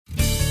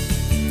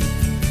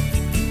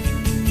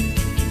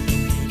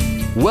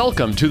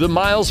Welcome to the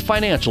Miles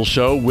Financial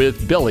Show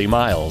with Billy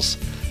Miles.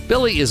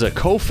 Billy is a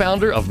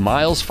co-founder of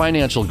Miles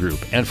Financial Group,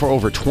 and for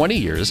over 20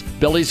 years,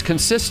 Billy's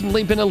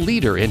consistently been a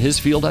leader in his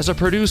field as a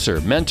producer,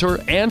 mentor,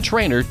 and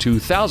trainer to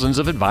thousands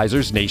of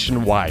advisors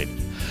nationwide.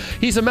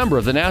 He's a member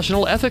of the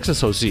National Ethics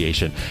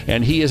Association,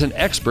 and he is an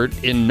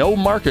expert in no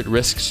market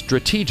risk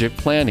strategic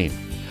planning.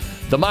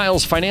 The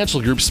Miles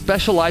Financial Group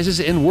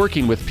specializes in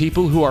working with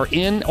people who are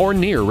in or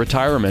near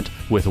retirement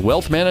with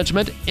wealth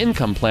management,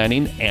 income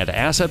planning, and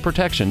asset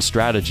protection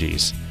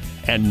strategies.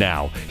 And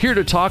now, here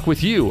to talk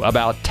with you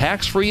about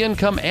tax-free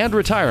income and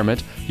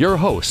retirement, your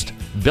host,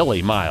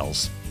 Billy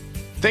Miles.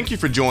 Thank you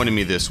for joining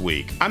me this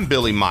week. I'm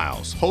Billy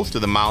Miles, host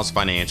of the Miles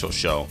Financial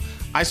Show.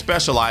 I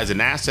specialize in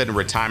asset and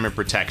retirement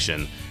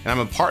protection, and I'm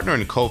a partner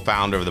and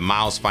co-founder of the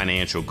Miles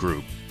Financial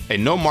Group, a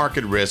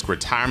no-market risk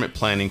retirement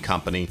planning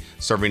company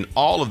serving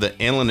all of the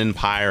Inland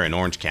Empire and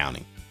Orange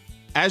County.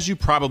 As you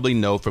probably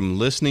know from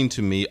listening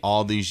to me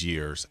all these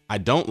years, I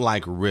don't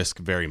like risk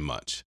very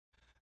much.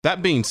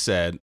 That being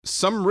said,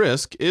 some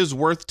risk is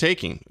worth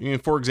taking.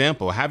 For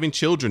example, having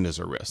children is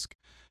a risk.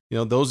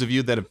 Those of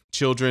you that have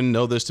children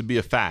know this to be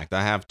a fact.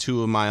 I have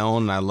two of my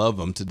own and I love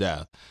them to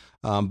death.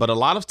 But a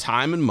lot of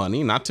time and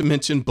money, not to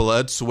mention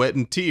blood, sweat,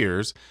 and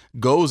tears,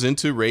 goes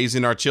into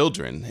raising our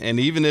children. And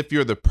even if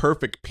you're the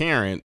perfect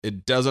parent,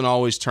 it doesn't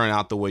always turn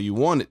out the way you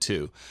want it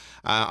to.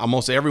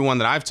 Almost everyone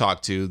that I've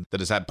talked to that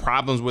has had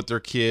problems with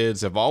their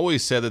kids have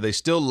always said that they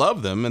still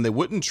love them and they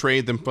wouldn't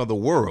trade them for the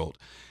world.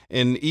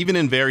 And even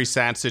in very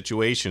sad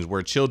situations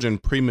where children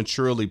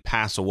prematurely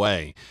pass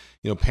away,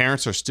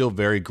 parents are still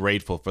very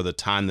grateful for the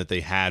time that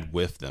they had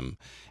with them.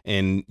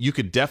 And you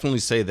could definitely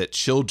say that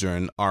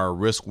children are a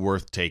risk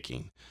worth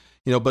taking.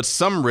 But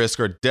some risks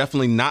are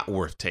definitely not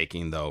worth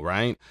taking though,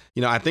 right?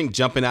 I think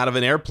jumping out of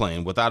an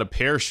airplane without a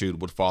parachute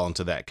would fall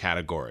into that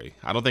category.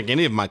 I don't think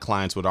any of my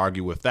clients would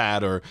argue with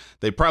that, or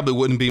they probably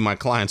wouldn't be my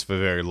clients for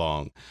very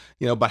long.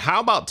 But how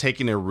about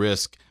taking a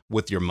risk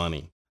with your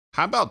money?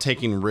 How about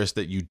taking risks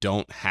that you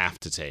don't have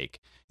to take?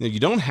 You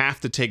don't have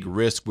to take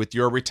risk with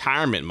your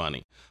retirement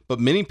money, but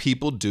many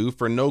people do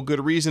for no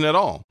good reason at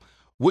all.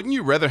 Wouldn't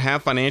you rather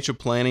have financial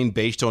planning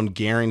based on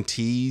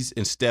guarantees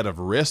instead of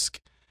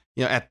risk?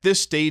 At this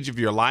stage of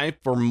your life,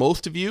 for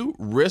most of you,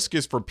 risk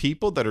is for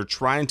people that are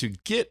trying to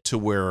get to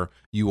where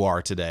you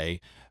are today.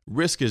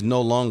 Risk is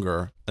no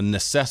longer a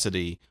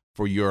necessity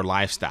for your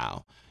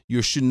lifestyle.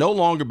 You should no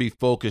longer be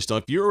focused on,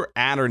 if you're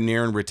at or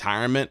near in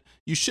retirement,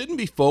 you shouldn't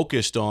be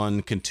focused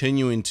on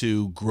continuing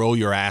to grow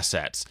your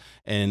assets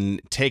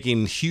and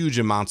taking huge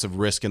amounts of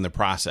risk in the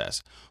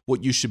process.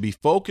 What you should be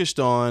focused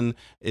on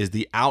is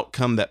the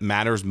outcome that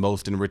matters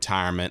most in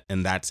retirement,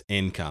 and that's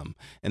income.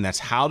 And that's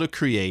how to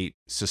create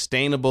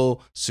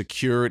sustainable,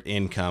 secured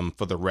income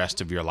for the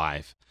rest of your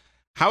life.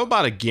 How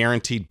about a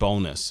guaranteed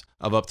bonus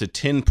of up to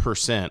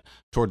 10%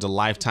 towards a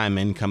lifetime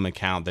income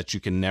account that you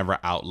can never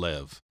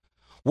outlive?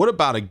 What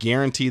about a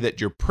guarantee that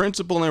your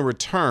principal and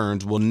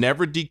returns will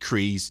never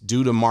decrease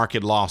due to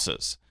market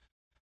losses?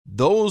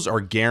 Those are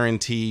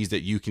guarantees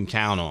that you can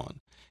count on.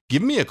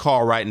 Give me a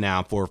call right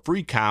now for a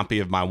free copy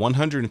of my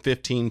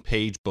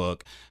 115-page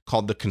book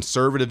called The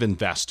Conservative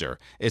Investor.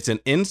 It's an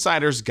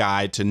insider's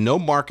guide to no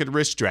market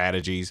risk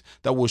strategies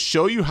that will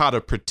show you how to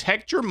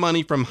protect your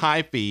money from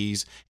high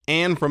fees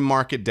and from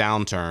market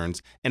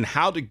downturns, and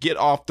how to get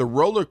off the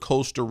roller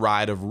coaster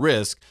ride of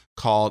risk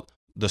called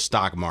the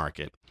stock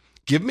market.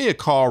 Give me a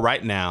call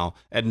right now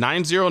at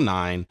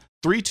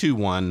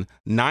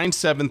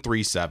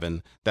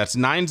 909-321-9737. That's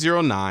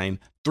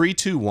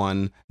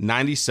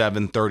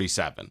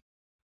 909-321-9737.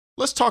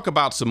 Let's talk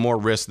about some more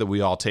risks that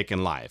we all take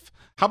in life.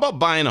 How about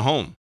buying a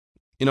home?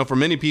 For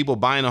many people,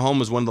 buying a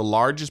home is one of the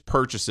largest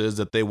purchases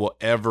that they will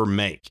ever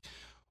make.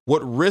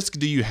 What risk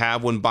do you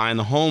have when buying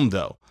a home,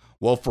 though?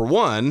 Well, for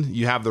one,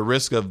 you have the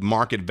risk of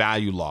market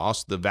value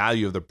loss. The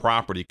value of the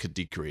property could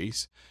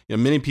decrease.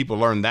 Many people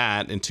learned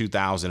that in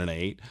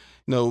 2008.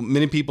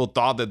 Many people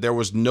thought that there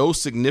was no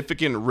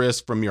significant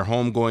risk from your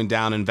home going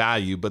down in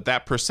value, but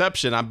that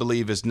perception, I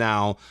believe, is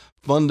now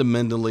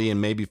fundamentally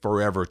and maybe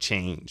forever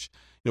changed.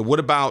 What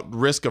about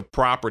risk of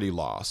property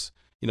loss?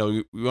 We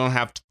don't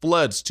have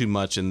floods too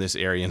much in this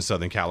area in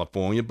Southern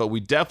California, but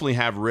we definitely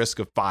have risk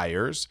of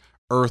fires,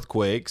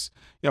 earthquakes,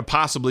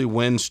 possibly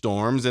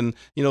windstorms, and,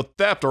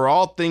 theft are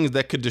all things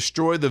that could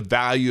destroy the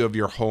value of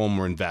your home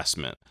or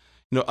investment.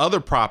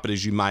 Other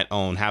properties you might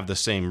own have the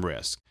same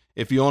risk.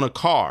 If you own a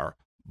car,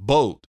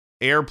 boat,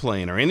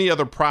 airplane, or any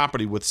other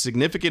property with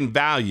significant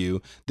value,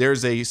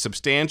 there's a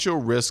substantial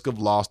risk of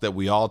loss that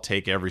we all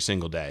take every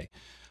single day.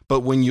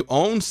 But when you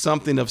own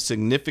something of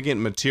significant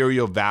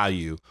material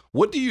value,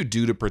 what do you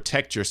do to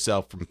protect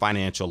yourself from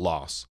financial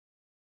loss?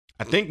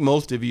 I think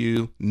most of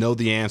you know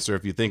the answer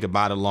if you think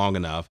about it long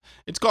enough.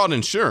 It's called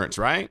insurance,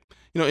 right?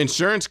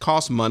 Insurance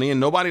costs money, and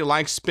nobody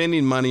likes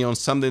spending money on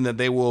something that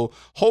they will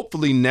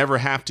hopefully never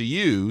have to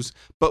use.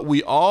 But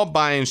we all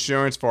buy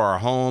insurance for our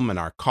home and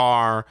our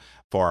car,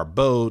 for our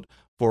boat,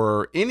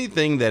 for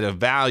anything that of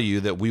value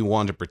that we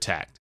want to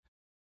protect.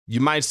 You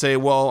might say,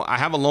 well, I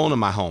have a loan on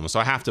my home, so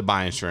I have to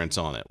buy insurance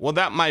on it. Well,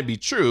 that might be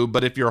true,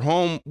 but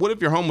what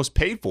if your home was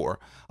paid for?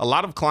 A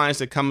lot of clients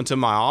that come into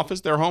my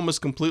office, their home is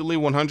completely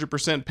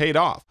 100% paid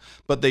off,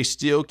 but they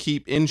still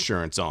keep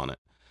insurance on it.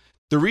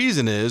 The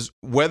reason is,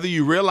 whether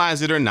you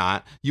realize it or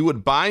not, you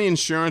would buy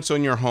insurance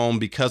on your home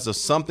because of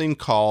something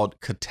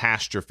called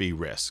catastrophe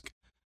risk.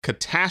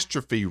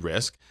 Catastrophe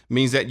risk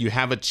means that you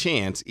have a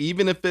chance,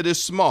 even if it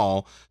is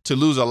small, to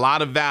lose a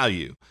lot of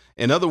value.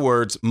 In other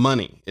words,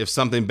 money, if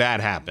something bad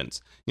happens.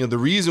 The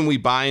reason we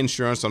buy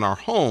insurance on our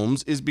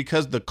homes is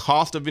because the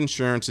cost of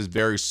insurance is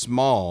very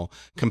small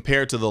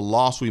compared to the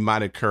loss we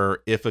might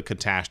incur if a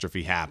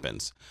catastrophe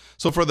happens.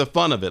 So for the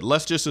fun of it,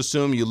 let's just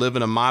assume you live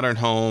in a modern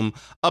home,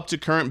 up to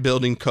current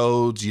building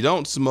codes, you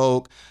don't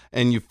smoke,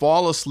 and you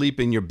fall asleep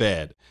in your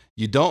bed.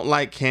 You don't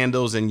light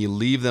candles and you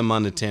leave them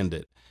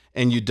unattended.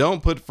 And you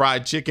don't put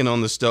fried chicken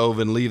on the stove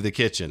and leave the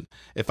kitchen.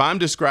 If I'm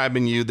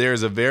describing you,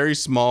 there's a very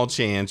small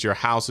chance your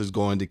house is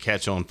going to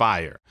catch on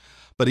fire.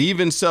 But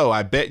even so,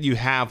 I bet you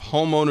have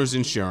homeowners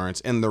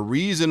insurance, and the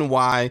reason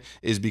why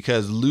is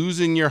because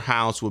losing your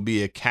house will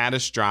be a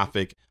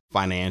catastrophic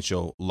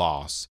financial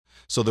loss.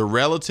 So the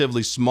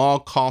relatively small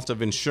cost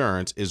of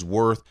insurance is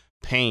worth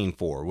paying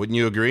for. Wouldn't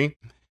you agree?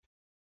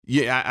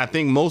 Yeah, I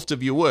think most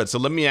of you would. So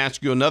let me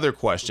ask you another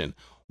question.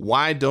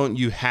 Why don't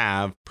you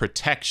have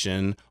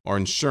protection or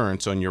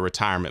insurance on your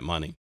retirement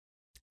money?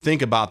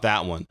 Think about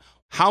that one.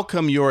 How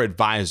come your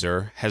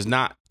advisor has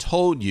not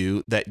told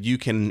you that you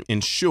can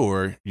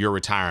insure your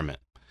retirement?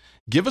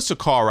 Give us a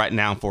call right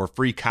now for a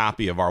free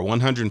copy of our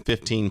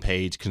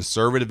 115-page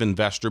Conservative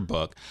Investor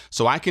book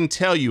so I can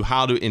tell you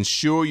how to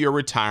insure your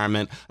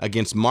retirement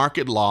against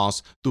market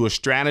loss through a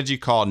strategy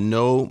called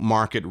No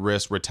Market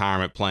Risk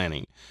Retirement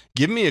Planning.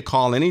 Give me a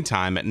call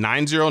anytime at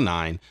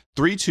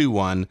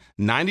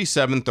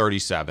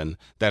 909-321-9737.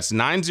 That's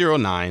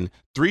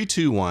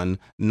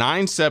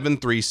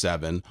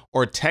 909-321-9737,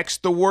 or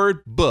text the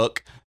word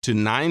book to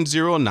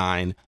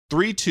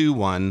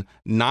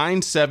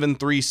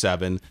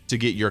 909-321-9737 to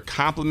get your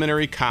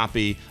complimentary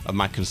copy of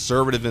my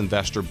Conservative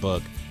Investor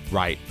book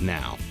right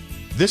now.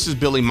 This is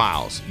Billy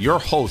Miles, your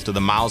host of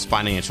the Miles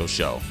Financial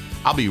Show.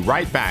 I'll be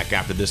right back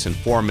after this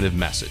informative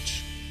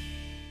message.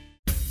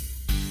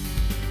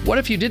 What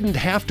if you didn't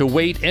have to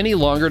wait any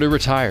longer to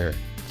retire?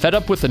 Fed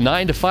up with the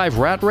 9-to-5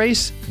 rat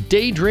race?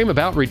 Daydream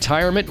about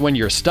retirement when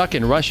you're stuck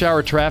in rush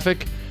hour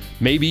traffic?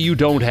 Maybe you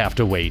don't have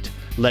to wait.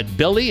 Let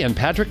Billy and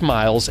Patrick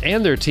Miles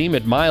and their team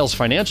at Miles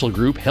Financial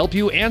Group help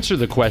you answer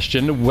the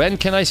question, when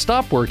can I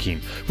stop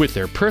working? With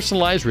their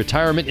personalized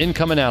retirement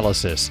income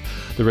analysis.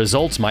 The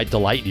results might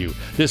delight you.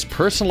 This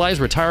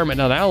personalized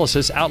retirement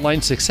analysis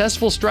outlines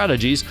successful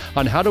strategies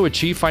on how to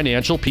achieve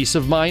financial peace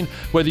of mind,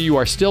 whether you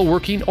are still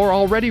working or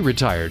already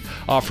retired,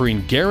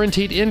 offering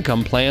guaranteed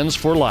income plans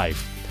for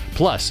life.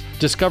 Plus,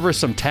 discover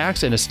some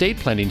tax and estate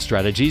planning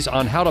strategies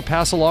on how to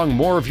pass along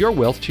more of your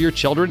wealth to your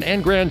children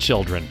and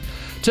grandchildren.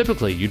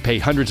 Typically, you'd pay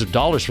hundreds of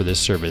dollars for this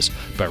service,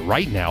 but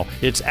right now,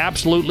 it's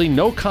absolutely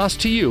no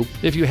cost to you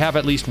if you have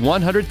at least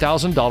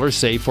 $100,000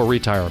 saved for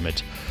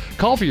retirement.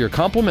 Call for your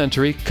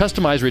complimentary,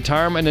 customized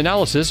retirement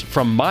analysis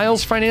from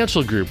Miles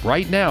Financial Group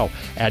right now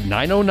at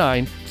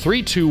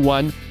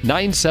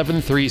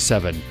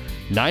 909-321-9737.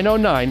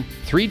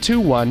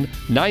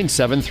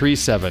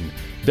 909-321-9737.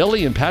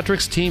 Billy and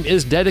Patrick's team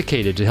is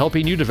dedicated to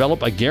helping you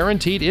develop a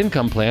guaranteed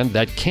income plan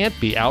that can't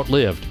be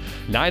outlived.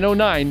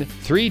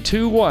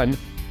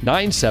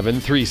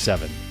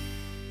 909-321-9737.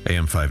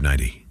 AM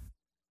 590,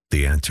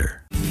 The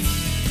Answer.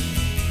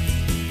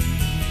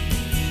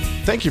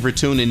 Thank you for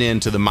tuning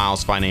in to the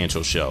Miles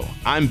Financial Show.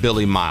 I'm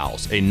Billy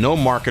Miles, a no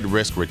market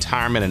risk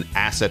retirement and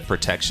asset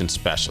protection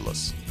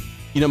specialist.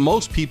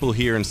 Most people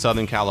here in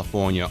Southern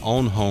California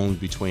own homes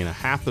between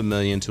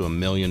 $500,000 to $1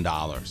 million.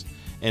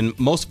 And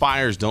most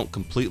fires don't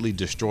completely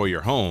destroy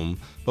your home,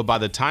 but by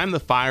the time the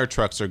fire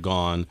trucks are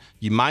gone,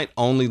 you might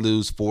only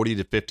lose 40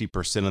 to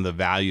 50% of the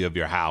value of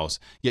your house,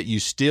 yet you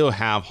still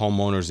have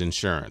homeowners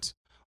insurance.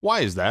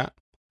 Why is that?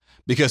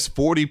 Because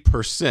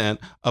 40%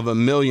 of $1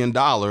 million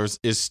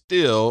is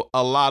still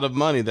a lot of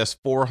money. That's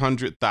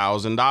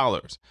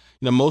 $400,000.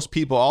 Most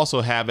people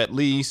also have at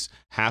least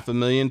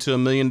 $500,000 to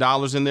 $1 million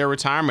in their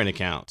retirement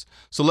accounts.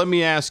 So let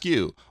me ask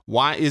you,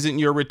 why isn't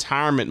your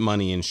retirement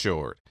money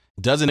insured?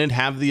 Doesn't it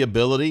have the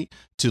ability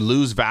to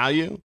lose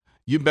value?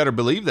 You better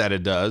believe that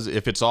it does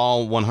if it's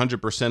all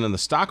 100% in the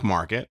stock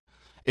market.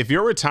 If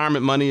your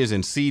retirement money is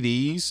in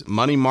CDs,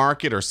 money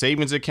market, or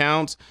savings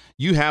accounts,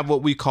 you have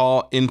what we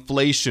call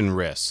inflation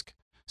risk.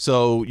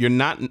 So you're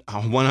not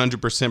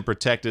 100%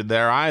 protected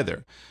there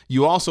either.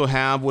 You also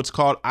have what's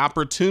called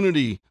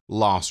opportunity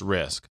loss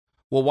risk.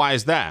 Well, why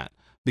is that?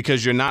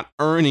 Because you're not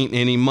earning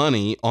any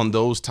money on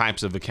those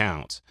types of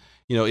accounts.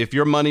 If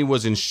your money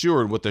was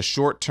insured with a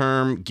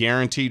short-term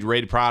guaranteed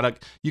rate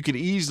product, you could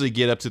easily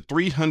get up to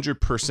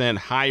 300%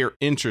 higher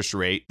interest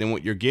rate than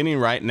what you're getting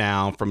right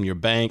now from your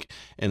bank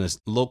and a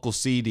local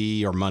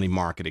CD or money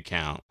market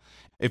account.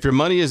 If your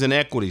money is in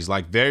equities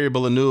like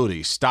variable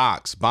annuities,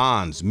 stocks,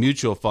 bonds,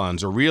 mutual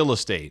funds, or real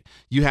estate,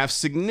 you have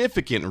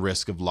significant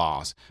risk of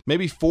loss.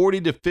 Maybe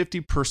 40 to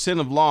 50%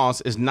 of loss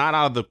is not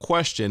out of the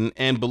question,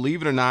 and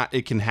believe it or not,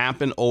 it can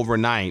happen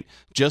overnight,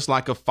 just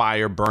like a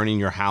fire burning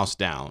your house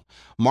down.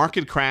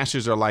 Market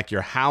crashes are like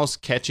your house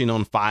catching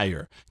on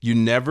fire. You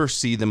never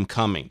see them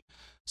coming.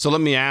 So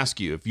let me ask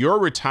you, if your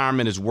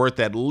retirement is worth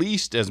at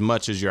least as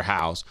much as your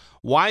house,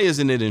 why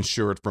isn't it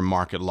insured for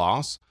market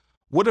loss?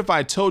 What if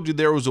I told you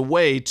there was a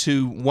way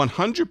to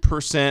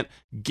 100%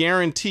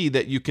 guarantee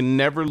that you can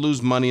never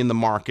lose money in the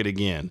market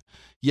again?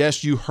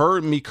 Yes, you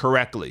heard me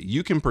correctly.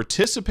 You can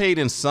participate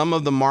in some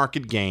of the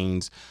market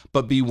gains,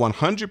 but be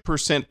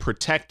 100%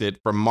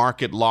 protected from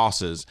market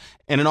losses.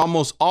 And in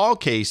almost all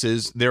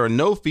cases, there are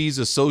no fees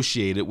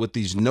associated with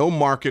these no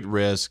market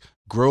risk,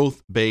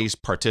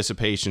 growth-based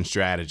participation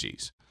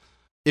strategies.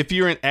 If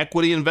you're in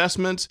equity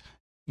investments,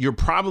 you're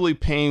probably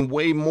paying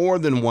way more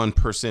than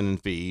 1% in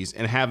fees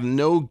and have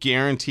no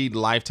guaranteed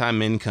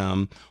lifetime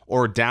income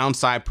or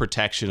downside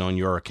protection on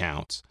your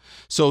accounts.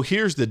 So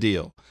here's the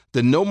deal.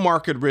 The no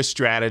market risk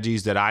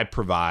strategies that I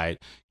provide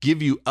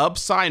give you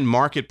upside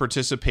market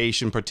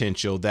participation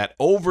potential that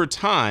over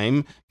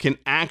time can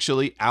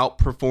actually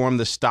outperform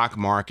the stock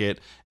market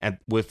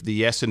with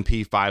the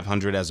S&P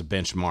 500 as a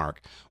benchmark.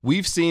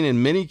 We've seen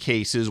in many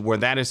cases where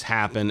that has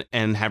happened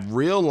and have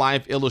real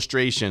life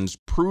illustrations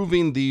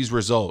proving these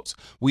results.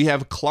 We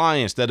have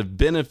clients that have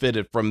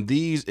benefited from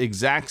these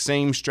exact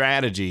same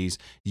strategies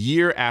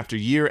year after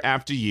year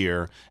after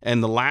year.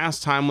 And the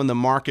last time when the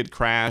market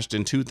crashed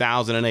in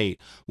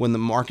 2008, when the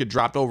market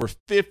dropped over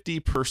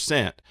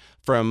 50%,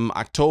 from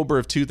October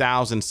of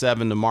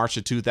 2007 to March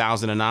of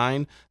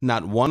 2009,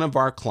 not one of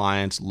our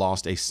clients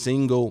lost a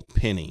single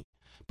penny.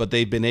 But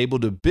they've been able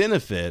to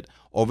benefit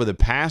over the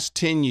past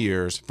 10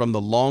 years from the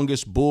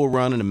longest bull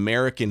run in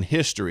American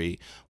history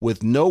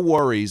with no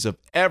worries of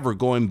ever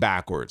going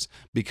backwards,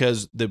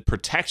 because the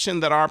protection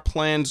that our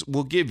plans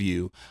will give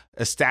you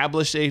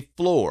establish a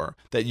floor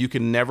that you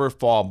can never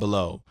fall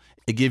below.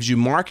 It gives you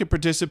market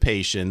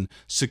participation,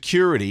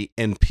 security,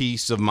 and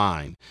peace of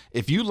mind.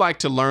 If you'd like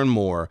to learn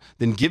more,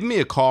 then give me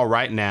a call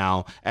right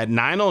now at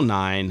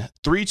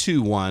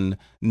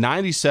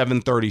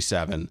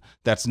 909-321-9737.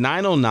 That's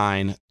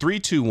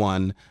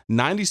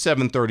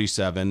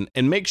 909-321-9737.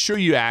 And make sure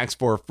you ask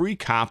for a free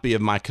copy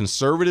of my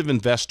Conservative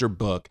Investor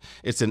book.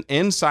 It's an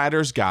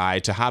insider's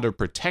guide to how to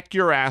protect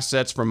your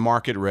assets from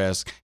market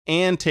risk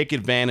and take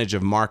advantage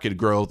of market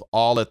growth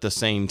all at the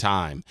same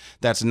time.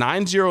 That's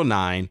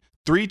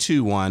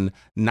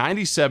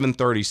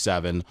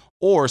 909-321-9737,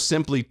 or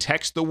simply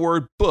text the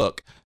word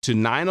book to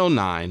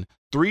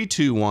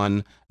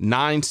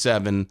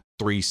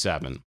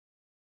 909-321-9737.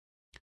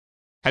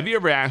 Have you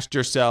ever asked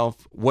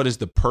yourself, what is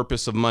the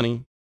purpose of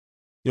money?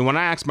 When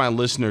I ask my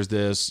listeners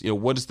this,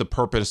 what is the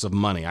purpose of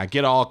money? I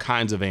get all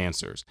kinds of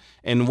answers.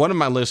 And one of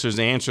my listeners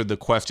answered the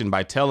question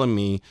by telling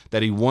me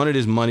that he wanted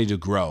his money to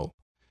grow.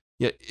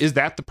 Is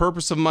that the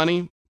purpose of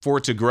money, for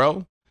it to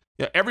grow?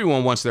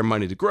 Everyone wants their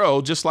money to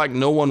grow, just like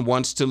no one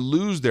wants to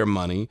lose their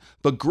money.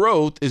 But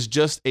growth is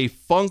just a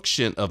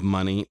function of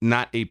money,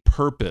 not a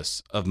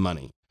purpose of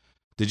money.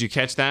 Did you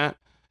catch that?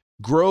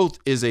 Growth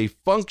is a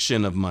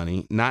function of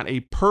money, not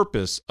a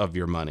purpose of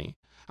your money.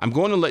 I'm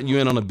going to let you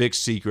in on a big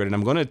secret, and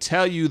I'm going to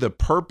tell you the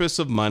purpose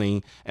of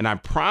money, and I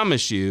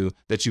promise you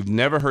that you've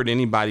never heard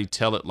anybody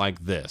tell it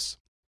like this.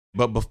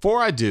 But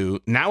before I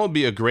do, now would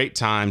be a great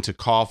time to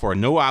call for a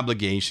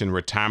no-obligation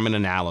retirement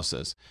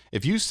analysis.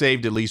 If you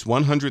saved at least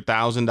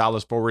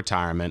 $100,000 for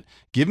retirement,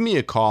 give me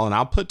a call and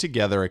I'll put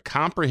together a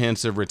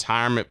comprehensive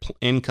retirement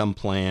income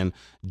plan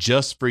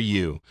just for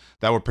you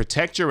that will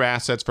protect your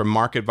assets from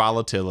market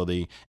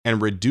volatility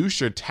and reduce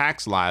your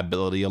tax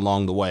liability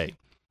along the way.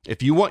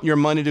 If you want your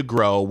money to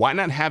grow, why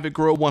not have it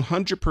grow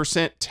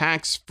 100%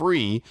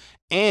 tax-free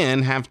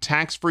and have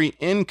tax-free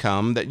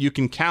income that you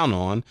can count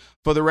on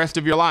for the rest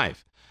of your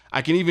life?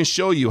 I can even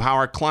show you how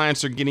our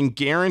clients are getting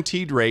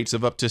guaranteed rates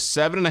of up to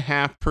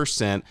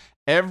 7.5%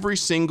 every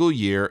single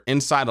year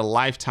inside a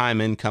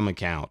lifetime income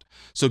account.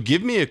 So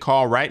give me a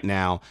call right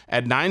now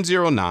at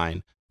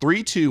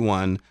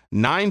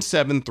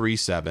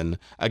 909-321-9737.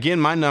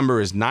 Again, my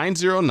number is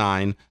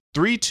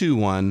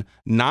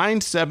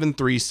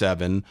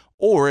 909-321-9737.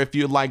 Or if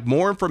you'd like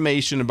more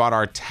information about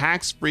our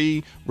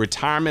tax-free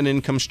retirement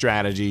income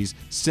strategies,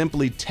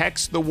 simply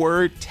text the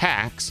word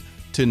tax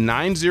to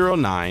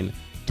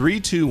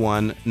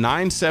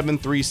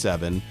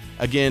 909-321-9737.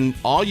 Again,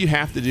 all you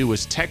have to do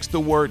is text the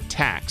word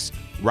tax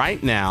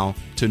right now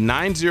to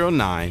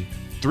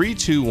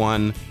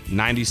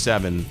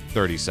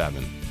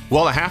 909-321-9737.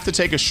 Well, I have to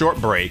take a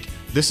short break.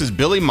 This is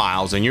Billy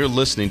Miles, and you're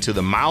listening to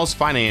the Miles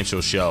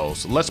Financial Show.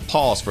 So let's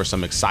pause for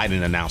some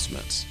exciting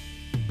announcements.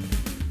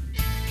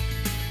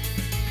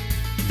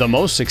 The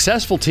most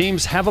successful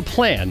teams have a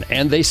plan,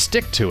 and they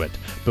stick to it.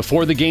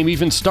 Before the game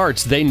even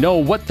starts, they know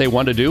what they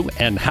want to do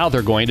and how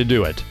they're going to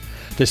do it.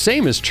 The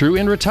same is true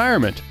in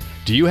retirement.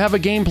 Do you have a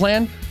game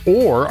plan,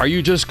 or are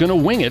you just going to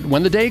wing it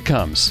when the day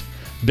comes?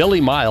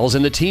 Billy Miles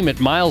and the team at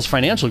Miles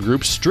Financial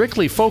Group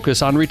strictly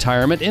focus on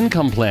retirement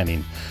income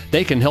planning.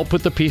 They can help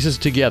put the pieces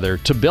together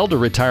to build a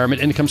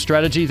retirement income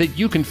strategy that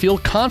you can feel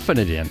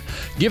confident in.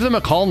 Give them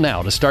a call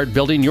now to start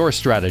building your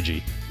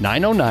strategy.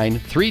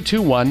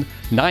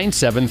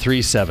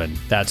 909-321-9737.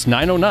 That's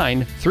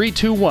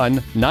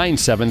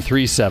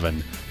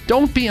 909-321-9737.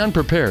 Don't be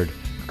unprepared.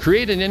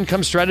 Create an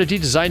income strategy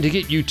designed to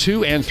get you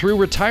to and through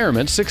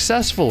retirement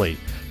successfully.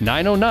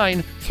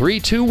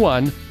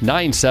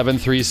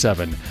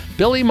 909-321-9737.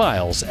 Billy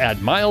Miles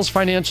at Miles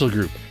Financial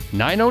Group.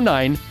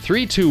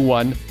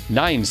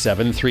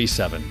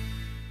 909-321-9737.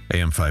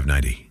 AM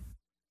 590.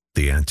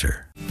 The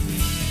Answer.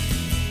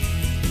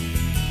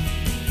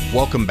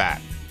 Welcome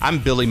back. I'm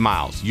Billy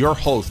Miles, your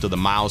host of the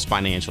Miles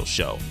Financial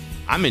Show.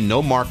 I'm a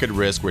no market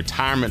risk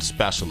retirement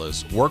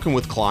specialist working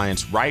with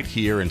clients right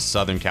here in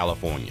Southern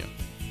California.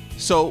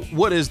 So,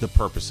 what is the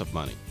purpose of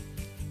money?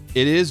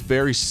 It is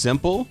very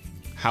simple,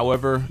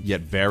 however,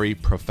 yet very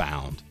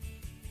profound.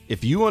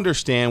 If you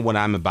understand what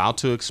I'm about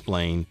to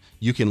explain,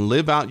 you can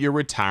live out your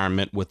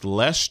retirement with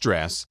less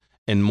stress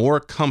and more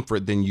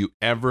comfort than you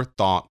ever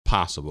thought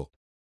possible.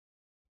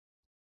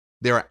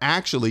 There are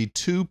actually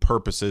two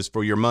purposes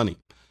for your money.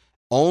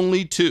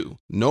 Only two,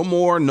 no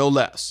more, no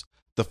less.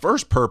 The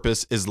first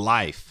purpose is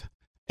life,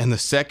 and the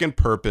second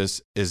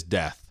purpose is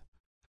death.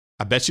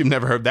 I bet you've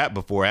never heard that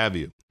before, have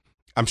you?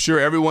 I'm sure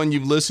everyone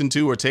you've listened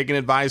to or taken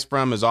advice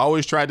from has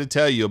always tried to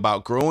tell you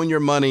about growing your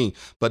money,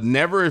 but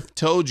never have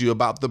told you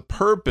about the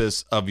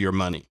purpose of your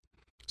money.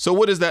 So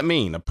what does that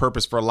mean? A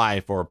purpose for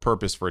life or a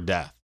purpose for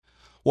death?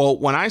 Well,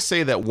 when I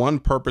say that one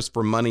purpose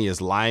for money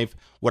is life,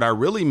 what I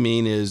really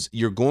mean is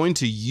you're going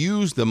to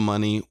use the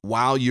money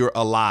while you're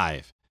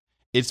alive.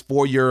 It's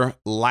for your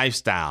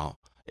lifestyle.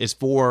 It's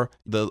for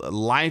the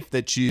life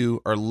that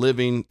you are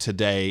living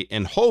today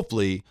and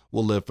hopefully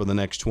will live for the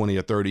next 20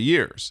 or 30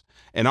 years.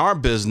 In our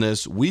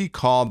business, we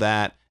call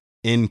that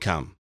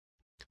income.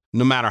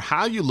 No matter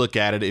how you look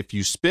at it, if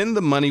you spend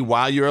the money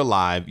while you're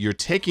alive, you're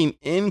taking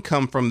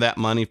income from that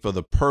money for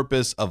the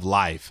purpose of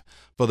life,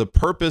 for the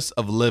purpose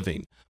of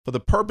living, for the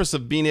purpose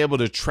of being able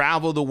to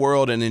travel the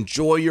world and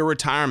enjoy your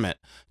retirement,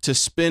 to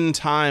spend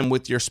time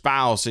with your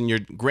spouse and your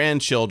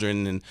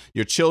grandchildren and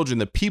your children,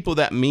 the people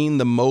that mean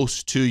the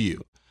most to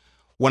you.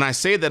 When I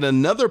say that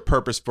another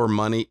purpose for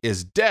money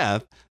is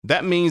death,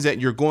 that means that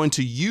you're going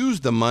to use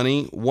the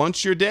money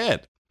once you're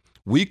dead.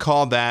 We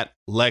call that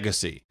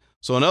legacy.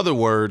 So in other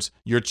words,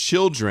 your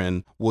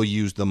children will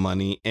use the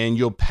money and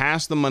you'll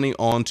pass the money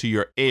on to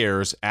your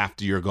heirs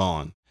after you're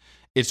gone.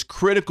 It's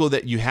critical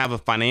that you have a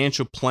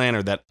financial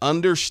planner that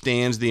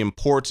understands the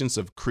importance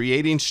of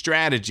creating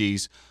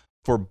strategies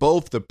for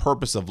both the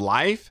purpose of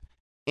life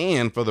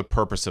and for the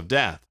purpose of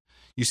death.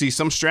 You see,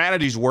 some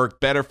strategies work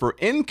better for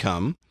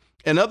income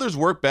and others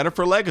work better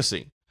for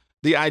legacy.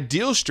 The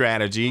ideal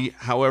strategy,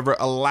 however,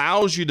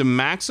 allows you to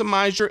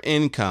maximize your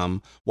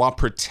income while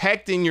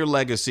protecting your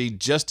legacy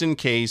just in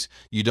case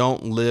you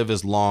don't live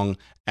as long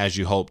as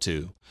you hope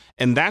to.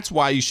 And that's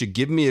why you should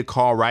give me a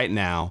call right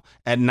now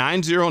at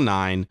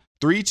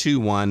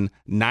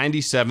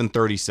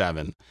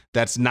 909-321-9737.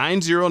 That's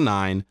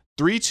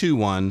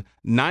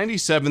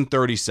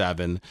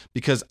 909-321-9737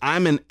 because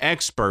I'm an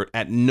expert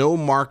at no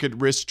market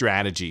risk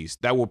strategies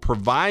that will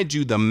provide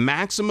you the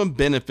maximum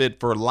benefit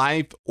for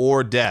life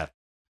or death.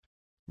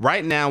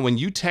 Right now, when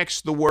you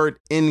text the word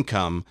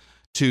income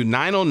to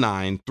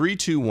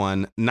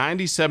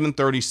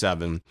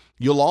 909-321-9737,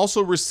 you'll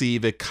also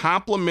receive a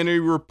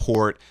complimentary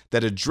report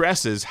that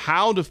addresses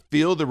how to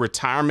fill the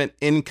retirement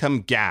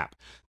income gap.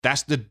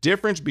 That's the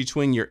difference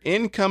between your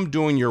income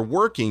during your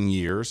working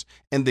years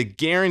and the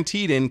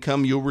guaranteed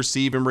income you'll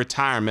receive in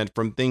retirement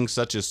from things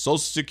such as Social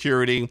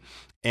Security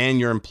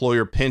and your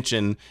employer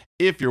pension,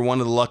 if you're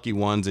one of the lucky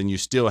ones and you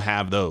still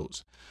have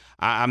those.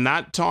 I'm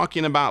not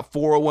talking about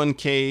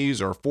 401ks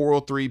or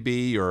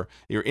 403b or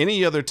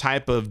any other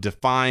type of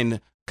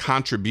defined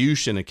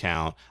contribution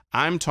account.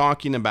 I'm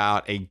talking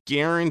about a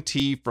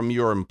guarantee from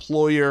your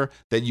employer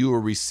that you will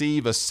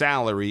receive a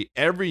salary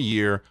every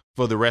year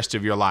for the rest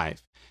of your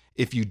life.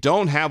 If you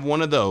don't have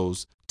one of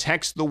those,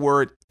 text the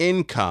word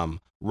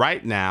income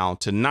right now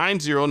to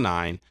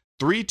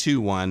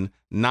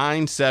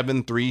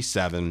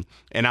 909-321-9737,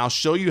 and I'll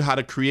show you how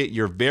to create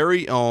your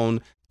very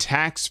own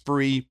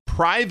tax-free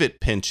private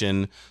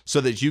pension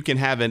so that you can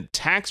have a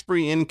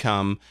tax-free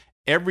income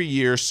every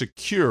year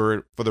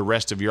secured for the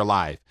rest of your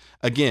life.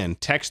 Again,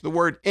 text the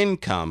word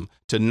income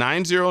to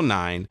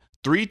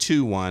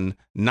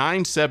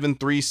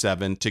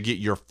 909-321-9737 to get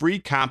your free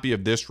copy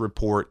of this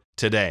report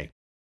today.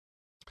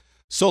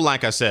 So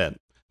like I said,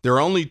 there are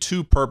only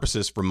two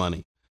purposes for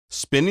money: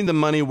 spending the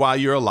money while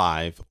you're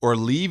alive or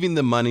leaving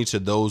the money to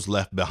those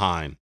left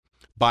behind.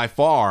 By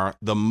far,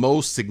 the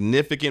most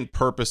significant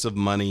purpose of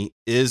money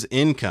is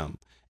income.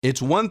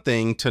 It's one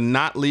thing to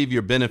not leave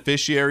your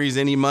beneficiaries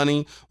any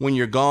money when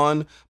you're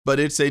gone, but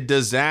it's a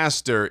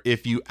disaster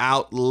if you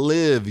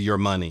outlive your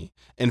money.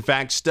 In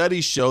fact,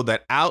 studies show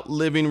that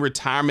outliving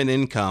retirement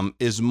income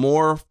is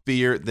more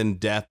feared than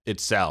death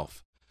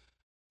itself.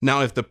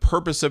 Now, if the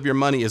purpose of your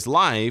money is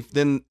life,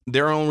 then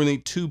there are only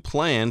two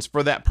plans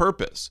for that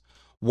purpose.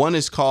 One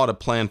is called a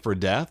plan for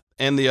death,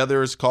 and the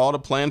other is called a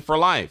plan for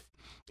life.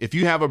 If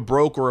you have a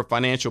broker or a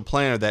financial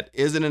planner that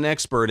isn't an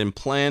expert in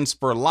plans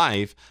for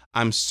life,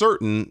 I'm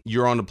certain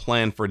you're on a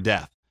plan for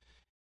death.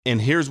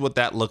 And here's what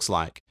that looks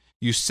like.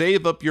 You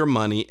save up your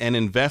money and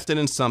invest it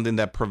in something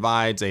that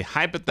provides a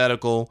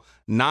hypothetical,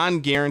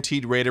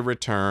 non-guaranteed rate of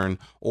return,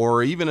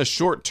 or even a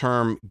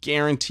short-term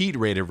guaranteed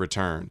rate of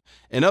return.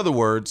 In other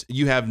words,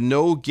 you have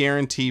no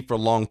guarantee for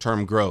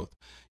long-term growth.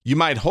 You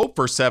might hope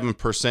for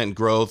 7%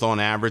 growth on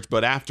average,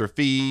 but after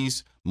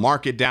fees,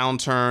 market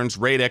downturns,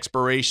 rate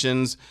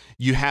expirations,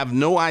 you have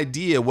no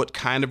idea what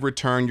kind of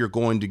return you're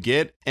going to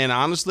get. And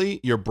honestly,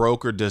 your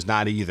broker does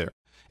not either.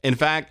 In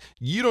fact,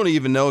 you don't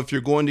even know if you're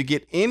going to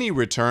get any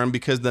return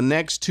because the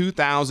next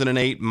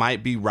 2008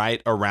 might be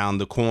right around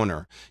the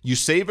corner. You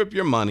save up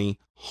your money,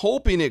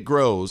 hoping it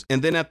grows,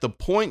 and then at the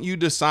point you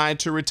decide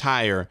to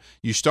retire,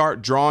 you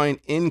start drawing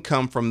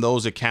income from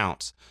those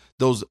accounts,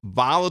 those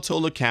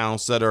volatile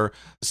accounts that are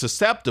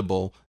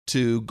susceptible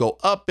to go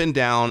up and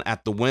down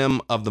at the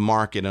whim of the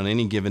market on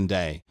any given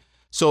day.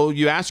 So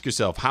you ask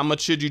yourself, how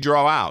much should you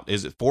draw out?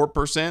 Is it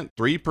 4%,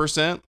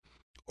 3%?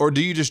 Or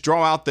do you just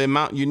draw out the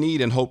amount you need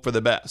and hope for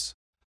the best?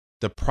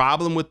 The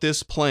problem with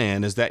this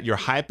plan is that your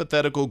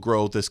hypothetical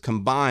growth is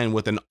combined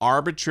with an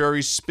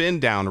arbitrary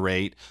spin down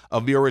rate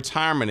of your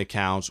retirement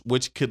accounts,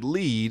 which could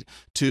lead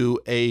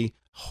to a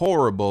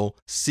horrible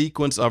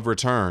sequence of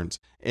returns.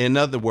 In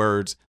other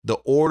words, the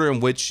order in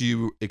which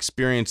you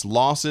experience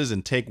losses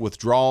and take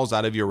withdrawals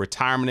out of your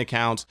retirement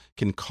accounts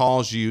can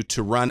cause you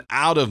to run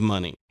out of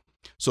money.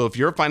 So if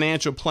your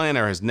financial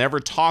planner has never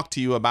talked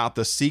to you about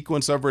the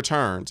sequence of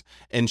returns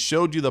and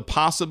showed you the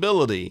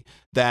possibility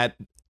that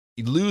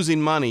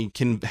losing money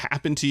can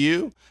happen to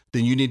you,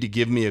 then you need to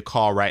give me a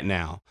call right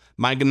now.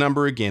 My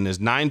number again is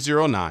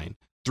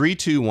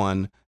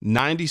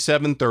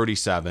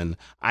 909-321-9737.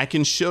 I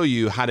can show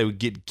you how to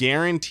get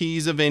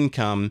guarantees of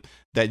income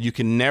that you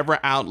can never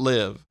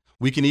outlive.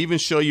 We can even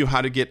show you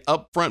how to get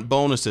upfront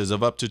bonuses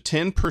of up to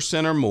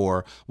 10% or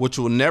more, which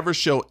will never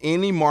show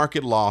any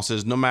market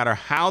losses no matter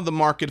how the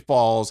market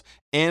falls,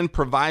 and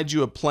provide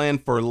you a plan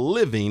for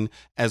living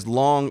as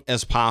long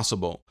as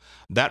possible.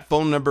 That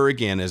phone number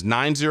again is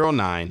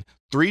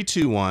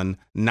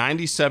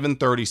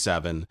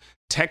 909-321-9737.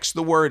 Text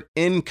the word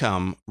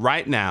income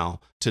right now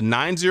to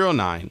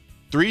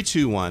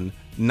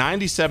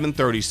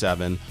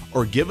 909-321-9737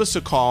 or give us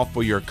a call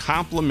for your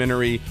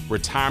complimentary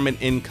retirement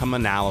income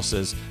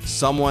analysis.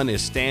 Someone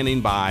is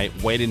standing by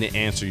waiting to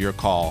answer your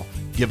call.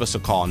 Give us a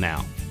call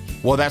now.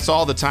 Well, that's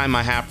all the time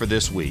I have for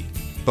this week.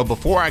 But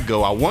before I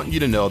go, I want you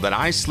to know that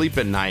I sleep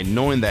at night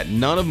knowing that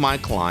none of my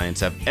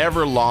clients have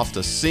ever lost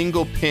a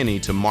single penny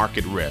to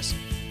market risk.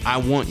 I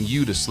want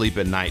you to sleep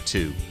at night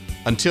too.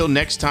 Until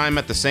next time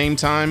at the same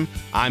time,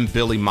 I'm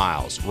Billy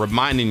Miles,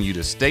 reminding you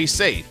to stay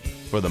safe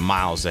for the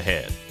miles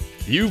ahead.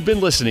 You've been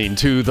listening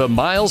to the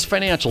Miles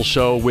Financial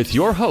Show with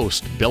your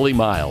host, Billy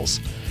Miles.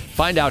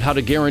 Find out how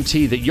to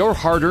guarantee that your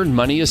hard-earned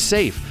money is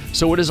safe,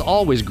 so it is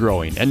always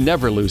growing and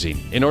never losing,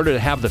 in order to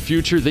have the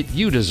future that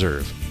you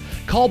deserve.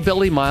 Call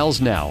Billy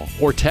Miles now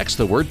or text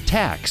the word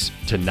TAX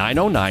to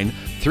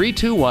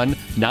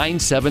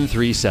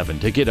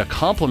 909-321-9737 to get a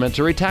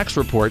complimentary tax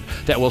report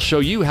that will show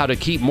you how to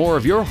keep more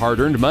of your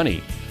hard-earned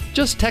money.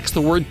 Just text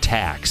the word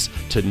TAX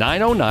to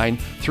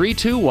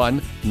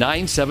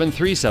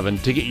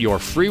 909-321-9737 to get your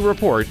free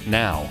report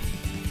now.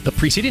 The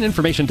preceding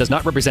information does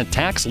not represent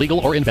tax,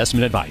 legal, or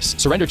investment advice.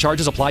 Surrender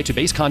charges apply to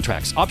base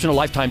contracts. Optional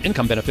lifetime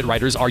income benefit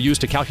riders are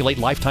used to calculate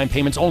lifetime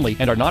payments only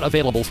and are not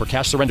available for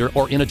cash surrender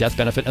or in a death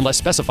benefit unless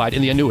specified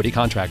in the annuity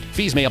contract.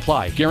 Fees may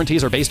apply.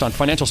 Guarantees are based on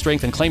financial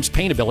strength and claims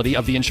paying ability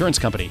of the insurance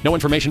company. No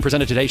information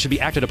presented today should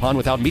be acted upon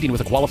without meeting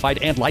with a qualified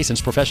and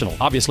licensed professional.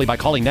 Obviously, by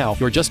calling now,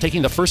 you're just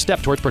taking the first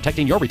step towards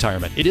protecting your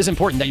retirement. It is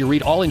important that you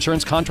read all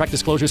insurance contract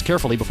disclosures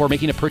carefully before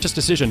making a purchase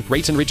decision.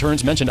 Rates and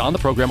returns mentioned on the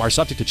program are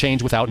subject to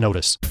change without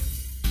notice.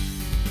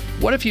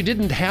 What if you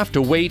didn't have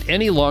to wait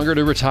any longer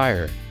to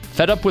retire?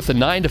 Fed up with the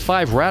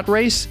 9-to-5 rat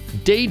race?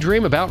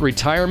 Daydream about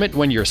retirement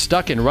when you're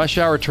stuck in rush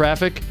hour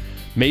traffic?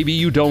 Maybe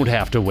you don't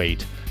have to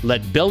wait.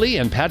 Let Billy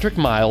and Patrick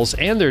Miles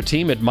and their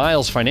team at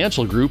Miles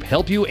Financial Group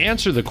help you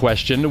answer the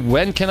question,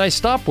 when can I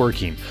stop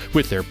working?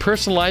 With their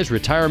personalized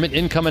retirement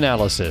income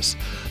analysis.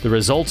 The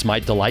results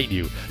might delight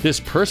you. This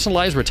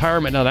personalized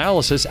retirement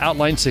analysis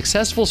outlines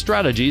successful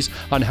strategies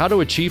on how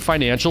to achieve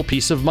financial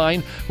peace of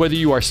mind, whether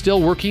you are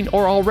still working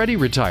or already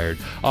retired,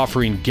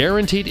 offering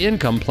guaranteed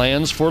income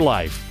plans for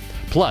life.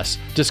 Plus,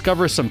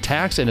 discover some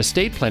tax and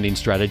estate planning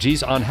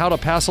strategies on how to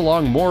pass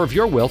along more of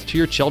your wealth to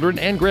your children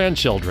and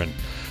grandchildren.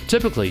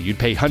 Typically, you'd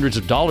pay hundreds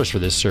of dollars for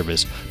this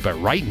service, but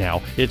right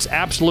now, it's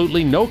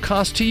absolutely no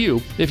cost to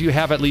you if you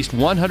have at least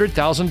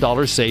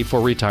 $100,000 saved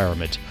for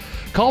retirement.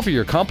 Call for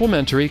your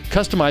complimentary,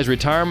 customized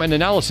retirement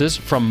analysis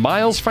from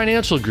Miles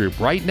Financial Group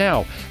right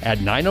now at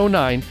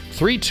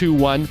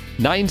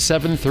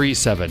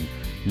 909-321-9737.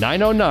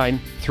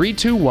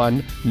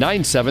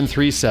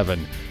 909-321-9737.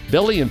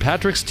 Billy and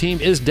Patrick's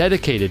team is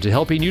dedicated to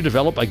helping you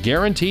develop a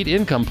guaranteed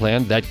income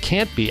plan that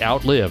can't be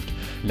outlived.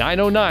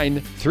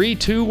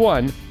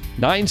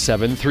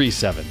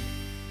 909-321-9737.